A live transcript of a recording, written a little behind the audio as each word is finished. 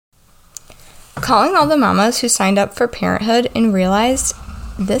calling all the mamas who signed up for parenthood and realized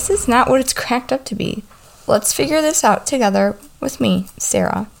this is not what it's cracked up to be. Let's figure this out together with me,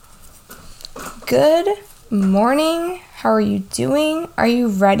 Sarah. Good morning. How are you doing? Are you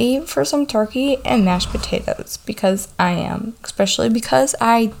ready for some turkey and mashed potatoes? Because I am, especially because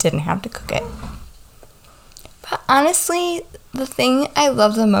I didn't have to cook it. But honestly, the thing I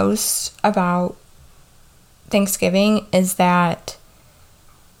love the most about Thanksgiving is that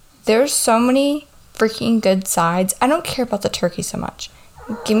there's so many freaking good sides. I don't care about the turkey so much.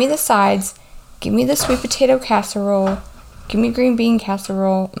 Give me the sides. Give me the sweet potato casserole. Give me green bean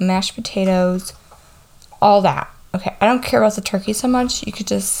casserole, mashed potatoes, all that. Okay, I don't care about the turkey so much. You could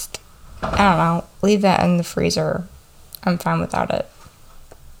just, I don't know, leave that in the freezer. I'm fine without it.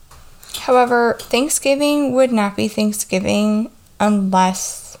 However, Thanksgiving would not be Thanksgiving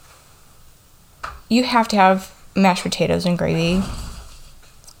unless you have to have mashed potatoes and gravy.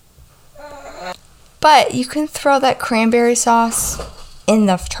 But you can throw that cranberry sauce in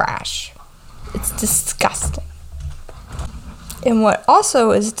the trash. It's disgusting. And what also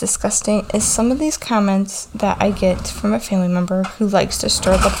is disgusting is some of these comments that I get from a family member who likes to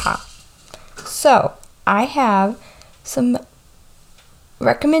stir the pot. So, I have some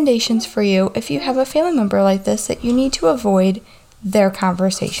recommendations for you if you have a family member like this that you need to avoid their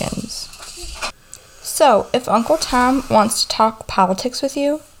conversations. So, if Uncle Tom wants to talk politics with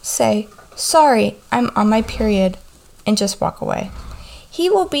you, say, "Sorry, I'm on my period," and just walk away.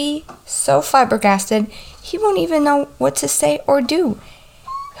 He will be so flabbergasted, he won't even know what to say or do.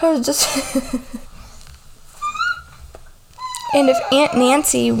 He'll just... And if Aunt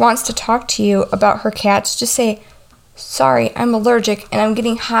Nancy wants to talk to you about her cats, just say, "Sorry, I'm allergic and I'm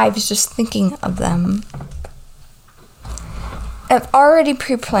getting hives just thinking of them." I've already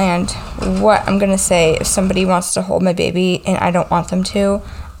pre-planned what I'm going to say if somebody wants to hold my baby and I don't want them to.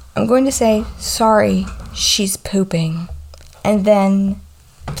 I'm going to say, "Sorry, she's pooping." And then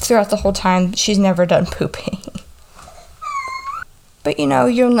throughout the whole time, she's never done pooping. But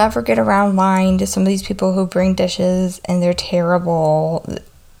you'll never get around lying to some of these people who bring dishes and they're terrible.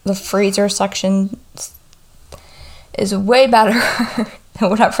 The freezer section is way better than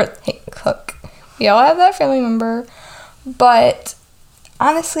whatever they cook. We all have that family member. But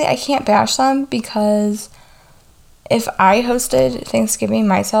honestly, I can't bash them because if I hosted Thanksgiving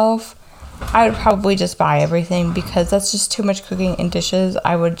myself, I would probably just buy everything because that's just too much cooking and dishes.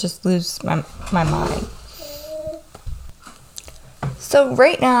 I would just lose my mind. So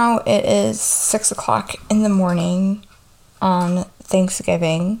right now it is 6 o'clock in the morning on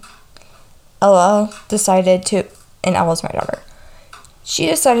Thanksgiving. Ella decided to, and Ella's my daughter, she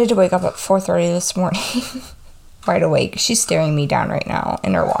decided to wake up at 4:30 this morning. Right awake. She's staring me down right now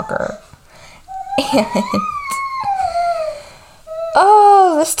in her walker.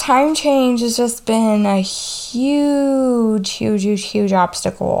 And this time change has just been a huge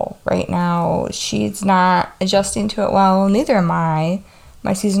obstacle right now. She's not adjusting to it well. Neither am I.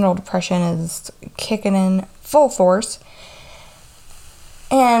 My seasonal depression is kicking in full force.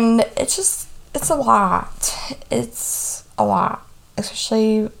 And it's a lot. It's a lot.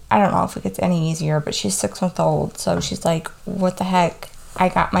 Especially, I don't know if it gets any easier, but she's 6 months old. So she's like, "What the heck? I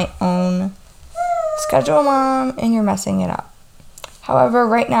got my own schedule, Mom, and you're messing it up." However,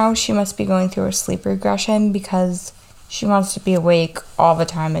 right now she must be going through a sleep regression because she wants to be awake all the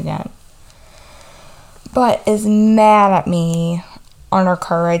time again. But is mad at me on our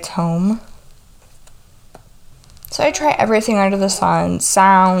car rides home. So I try everything under the sun.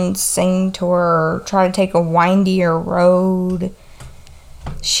 Sounds, sing to her, try to take a windier road.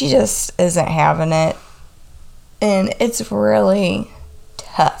 She just isn't having it. And it's really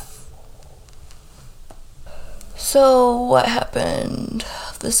tough. So what happened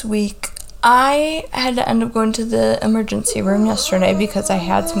this week? I had to end up going to the emergency room yesterday because I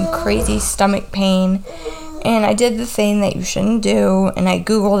had some crazy stomach pain. And I did the thing that you shouldn't do. And I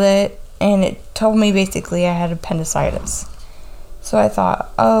Googled it. And it told me basically I had appendicitis. So I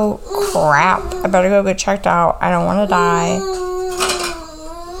thought, oh crap, I better go get checked out. I don't want to die.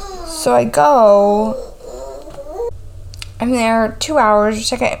 So I go. I'm there 2 hours,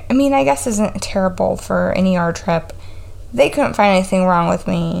 which I guess isn't terrible for an ER trip. They couldn't find anything wrong with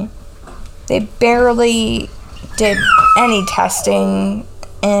me. They barely did any testing,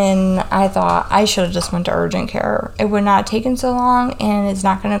 and I thought I should have just went to urgent care. It would not have taken so long, and it's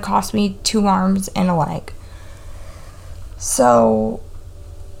not going to cost me 2 arms and a leg. So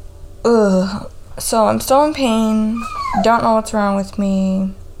I'm still in pain, don't know what's wrong with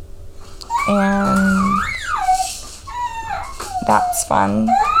me, and that's fun.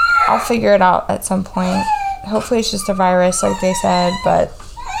 I'll figure it out at some point. Hopefully it's just a virus like they said, but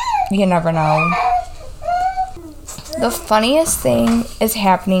you never know. The funniest thing is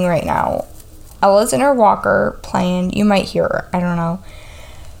happening right now. Ella's in her walker playing. You might hear her. I don't know.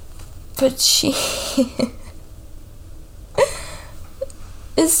 But she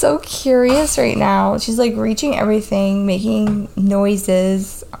is so curious right now. She's like reaching everything, making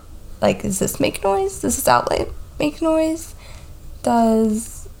noises. Like, does this make noise? Does this outlet make noise?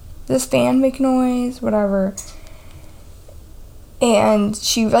 Does this fan make noise? Whatever. And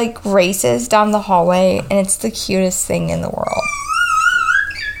she like races down the hallway, and it's the cutest thing in the world.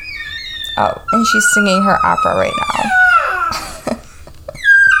 Oh, and she's singing her opera right now.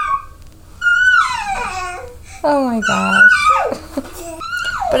 Oh my gosh.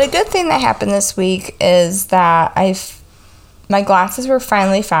 But a good thing that happened this week is that my glasses were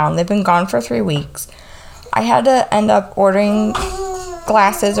finally found. They've been gone for 3 weeks. I had to end up ordering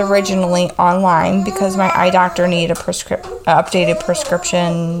glasses originally online because my eye doctor needed a updated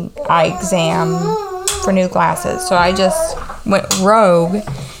prescription eye exam for new glasses. So I just went rogue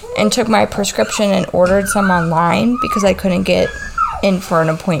and took my prescription and ordered some online because I couldn't get in for an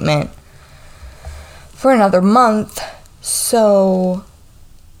appointment for another month. So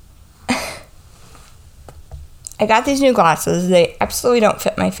I got these new glasses. They absolutely don't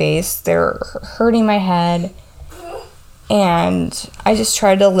fit my face. They're hurting my head. And I just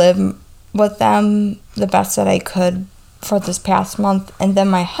tried to live with them the best that I could for this past month. And then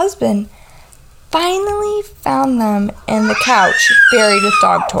my husband finally found them in the couch buried with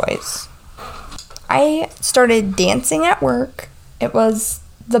dog toys. I started dancing at work. It was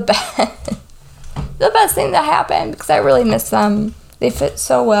the best thing that happened because I really miss them. They fit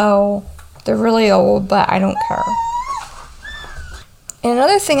so well. They're really old, but I don't care. And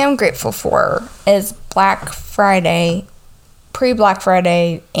another thing I'm grateful for is pre-Black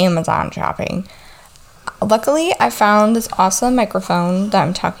Friday Amazon shopping. Luckily, I found this awesome microphone that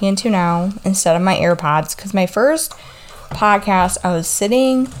I'm talking into now instead of my AirPods, because my first podcast, I was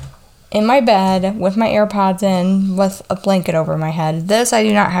sitting in my bed with my AirPods in with a blanket over my head. This, I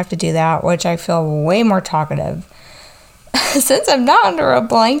do not have to do that, which I feel way more talkative. Since I'm not under a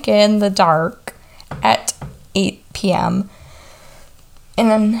blanket in the dark at 8 p.m. And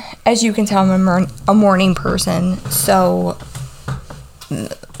then, as you can tell, I'm a morning person. So,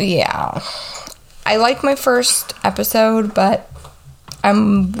 yeah. I like my first episode, but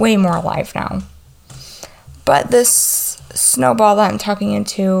I'm way more alive now. But this snowball that I'm talking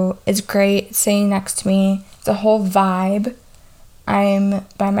into is great. It's sitting next to me. It's a whole vibe. I'm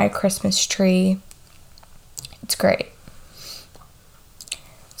by my Christmas tree. It's great.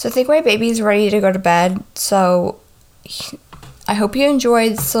 So I think my baby's ready to go to bed. So I hope you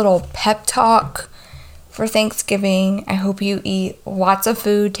enjoyed this little pep talk for Thanksgiving. I hope you eat lots of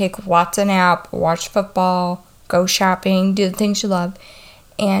food, take lots of nap, watch football, go shopping, do the things you love.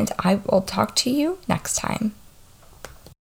 And I will talk to you next time.